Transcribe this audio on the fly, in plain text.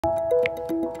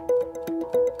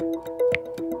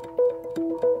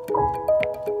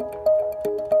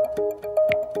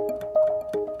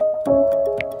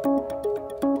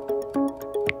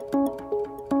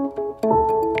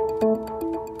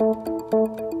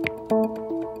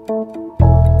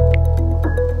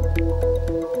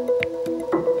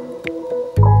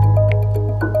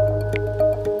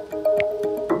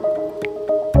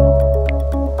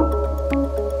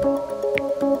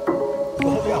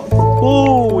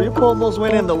your pole almost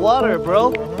went in the water,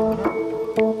 bro.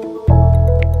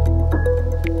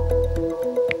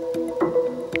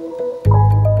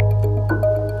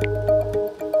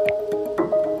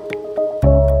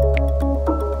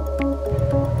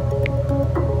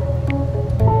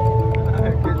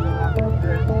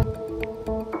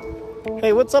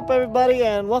 Hey, what's up everybody,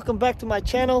 and welcome back to my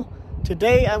channel.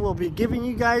 Today I will be giving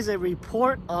you guys a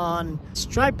report on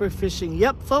striper fishing.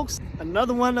 Yep folks,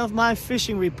 another one of my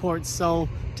fishing reports. So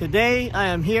today I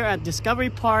am here at Discovery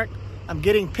Park. I'm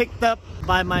getting picked up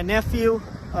by my nephew.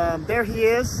 There he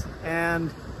is,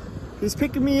 and he's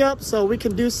picking me up so we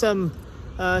can do some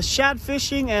shad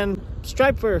fishing and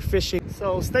striper fishing.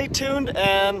 So stay tuned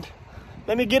and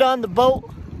let me get on the boat.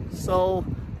 So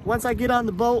once I get on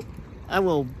the boat, I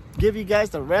will give you guys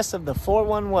the rest of the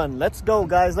 411. Let's go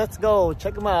guys, let's go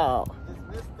check them out.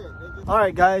 All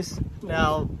right guys,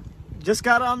 now just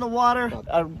got on the water.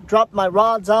 I dropped my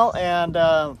rods out and check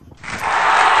it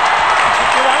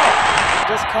out.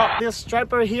 Just caught this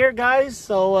striper here guys.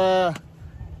 So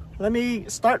let me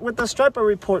start with the striper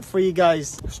report for you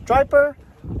guys. Striper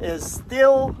is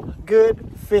still good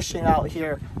fishing out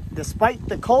here despite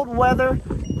the cold weather.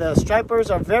 The stripers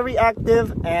are very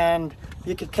active and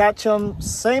you can catch them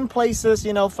same places,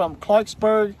 you know, from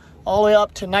Clarksburg all the way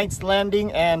up to Knight's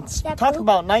Landing. And talk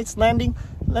about Knight's Landing,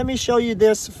 let me show you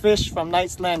this fish from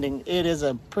Knight's Landing. It is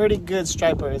a pretty good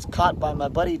striper. It's caught by my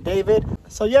buddy David.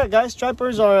 So yeah guys,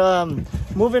 stripers are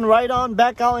moving right on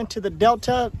back out into the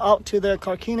delta, out to the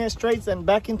Carquinez Straits and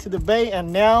back into the bay.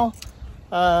 And now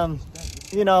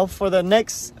you know, for the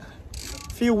next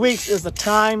few weeks is the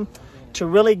time to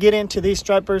really get into these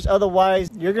stripers. Otherwise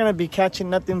you're gonna be catching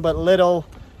nothing but little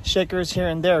shakers here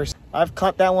and there. I've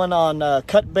caught that one on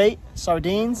cut bait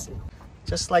sardines,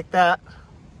 just like that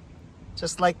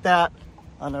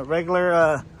on a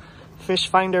regular fish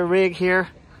finder rig here,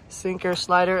 sinker,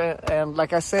 slider, and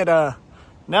like I said,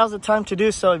 now's the time to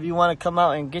do so if you want to come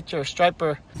out and get your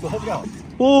striper.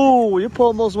 Ooh, your pole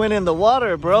almost went in the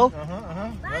water, bro.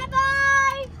 Bye-bye.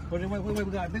 Wait, we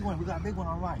got a big one. We got a big one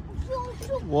on right.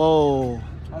 Whoa.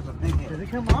 That's a big hit. Did it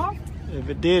come off? If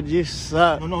it did, you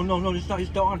suck. No, he's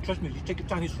still on. Trust me. Just take your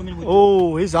time. He's swimming with you.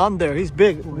 Oh, he's on there. He's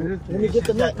big. Let me get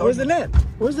the net. Where's the net?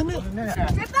 Where's the net?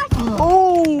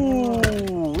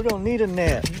 Oh, we don't need a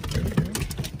net.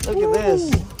 Look at this.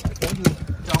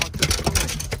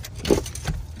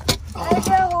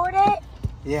 Can I hold it?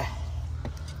 Yeah.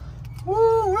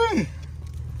 Woo-wee.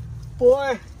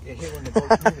 Boy. Yeah, hit when the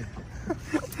boat's moving.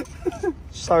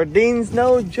 Sardines,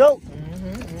 no joke.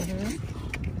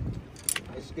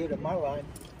 I scared of my line.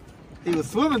 He was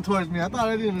swimming towards me. I thought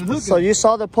I didn't hook it. So you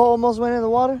saw the pole almost went in the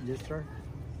water? Yes, sir.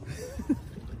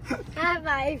 High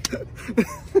five.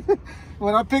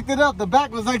 When I picked it up, the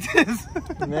back was like this.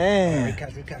 Man.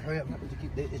 We can't hurry up.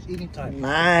 It's eating time.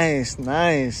 Nice.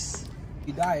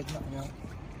 He dies, you know.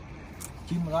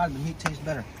 Keep him alive, the meat tastes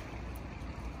better.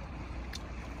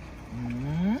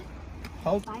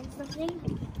 Hold. Find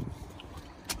something?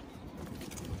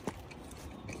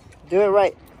 Do it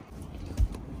right.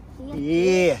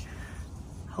 Yeah.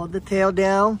 Hold the tail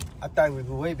down. I thought it would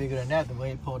be way bigger than that, the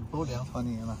way he pulled the boat down.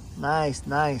 Funny enough. Nice.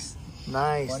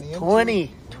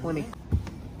 20.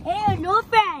 Hey, no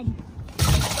friend.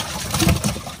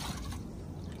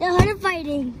 They're hunter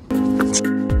fighting.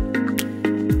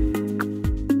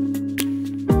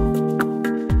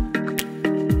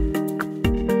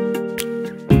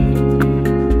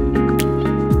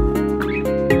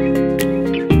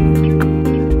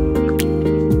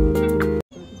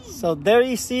 So there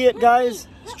you see it guys,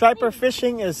 striper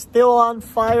fishing is still on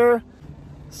fire.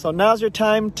 So now's your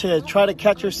time to try to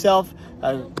catch yourself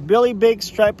a really big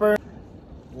striper.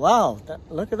 Wow,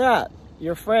 look at that,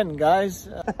 your friend guys.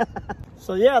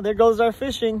 So yeah, there goes our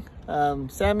fishing.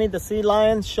 Sammy the sea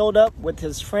lion showed up with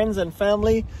his friends and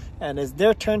family, and it's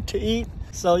their turn to eat.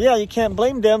 So yeah, you can't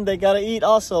blame them, they gotta eat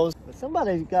also. But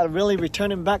somebody's gotta really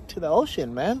return him back to the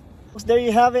ocean, man. So there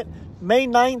you have it, May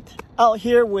 9th out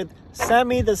here with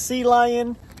Sammy the sea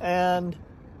lion. And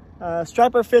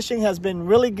striper fishing has been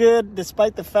really good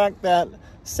despite the fact that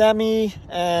Sammy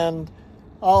and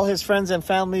all his friends and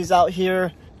families out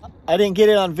here, I didn't get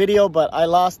it on video, but I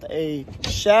lost a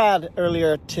shad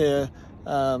earlier to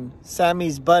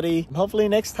Sammy's buddy. Hopefully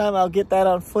next time I'll get that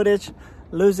on footage,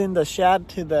 losing the shad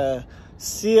to the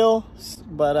seal.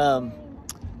 But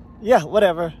yeah,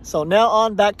 whatever. So now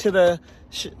on back to the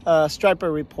striper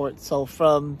report. So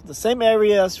from the same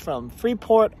areas, from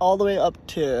Freeport all the way up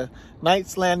to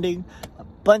Knight's Landing, a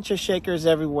bunch of shakers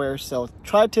everywhere. So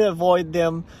try to avoid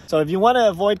them. So if you want to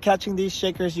avoid catching these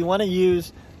shakers, you want to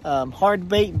use hard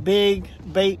bait, big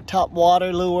bait, top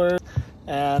water lure.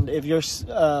 And if you're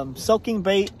soaking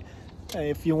bait,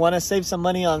 If you want to save some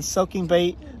money on soaking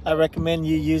bait, I recommend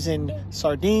you using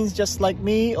sardines just like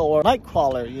me, or night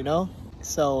crawler, you know.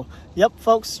 So yep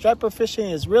folks, striper fishing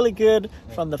is really good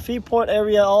from the Freeport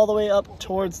area all the way up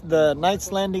towards the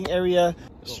Knights Landing area.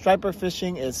 Striper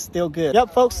fishing is still good.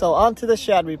 Yep folks, so on to the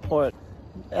shad report.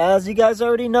 As you guys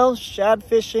already know, shad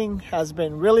fishing has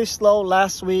been really slow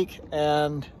last week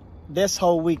and this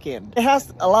whole weekend. It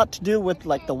has a lot to do with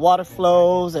like the water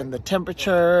flows and the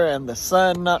temperature and the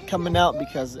sun not coming out,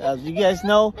 because as you guys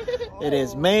know, it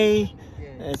is May.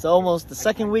 It's almost the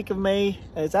second week of May.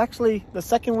 It's actually the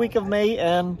second week of May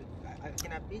and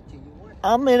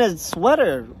I'm in a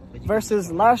sweater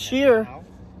versus last year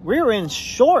we were in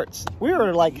shorts. We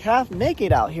were like half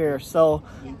naked out here. So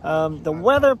the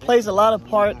weather plays a lot of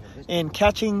part in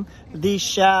catching these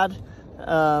shad.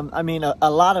 I mean a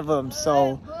lot of them.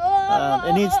 So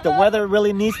the weather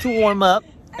really needs to warm up,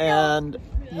 and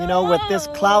you know, with this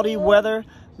cloudy weather,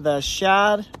 the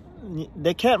shad,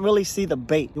 they can't really see the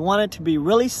bait. You want it to be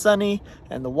really sunny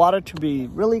and the water to be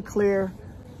really clear,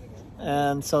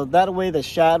 and so that way the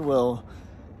shad will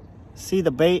see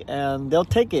the bait and they'll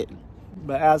take it.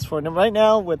 But as for right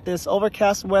now, with this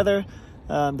overcast weather,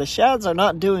 the shads are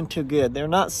not doing too good. They're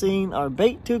not seeing our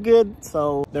bait too good,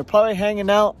 so they're probably hanging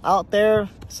out there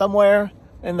somewhere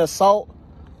in the salt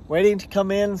waiting to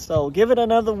come in. So give it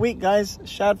another week, guys.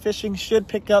 Shad fishing should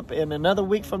pick up in another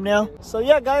week from now. So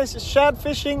yeah guys, shad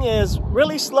fishing is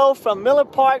really slow from Miller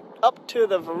Park up to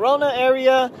the Verona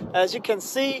area. As you can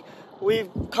see, we've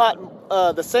caught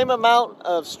the same amount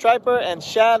of striper and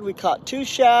shad. We caught 2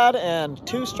 shad and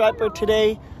 2 striper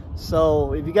today.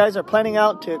 So if you guys are planning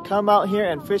out to come out here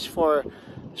and fish for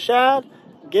shad,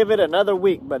 give it another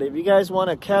week. But if you guys want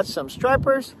to catch some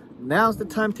stripers, now's the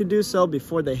time to do so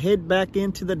before they head back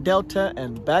into the delta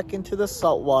and back into the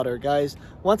salt water, guys.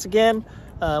 Once again,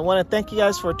 I want to thank you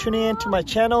guys for tuning in to my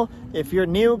channel. If you're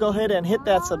new, go ahead and hit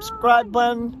that subscribe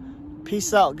button.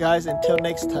 Peace out, guys. Until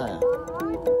next time.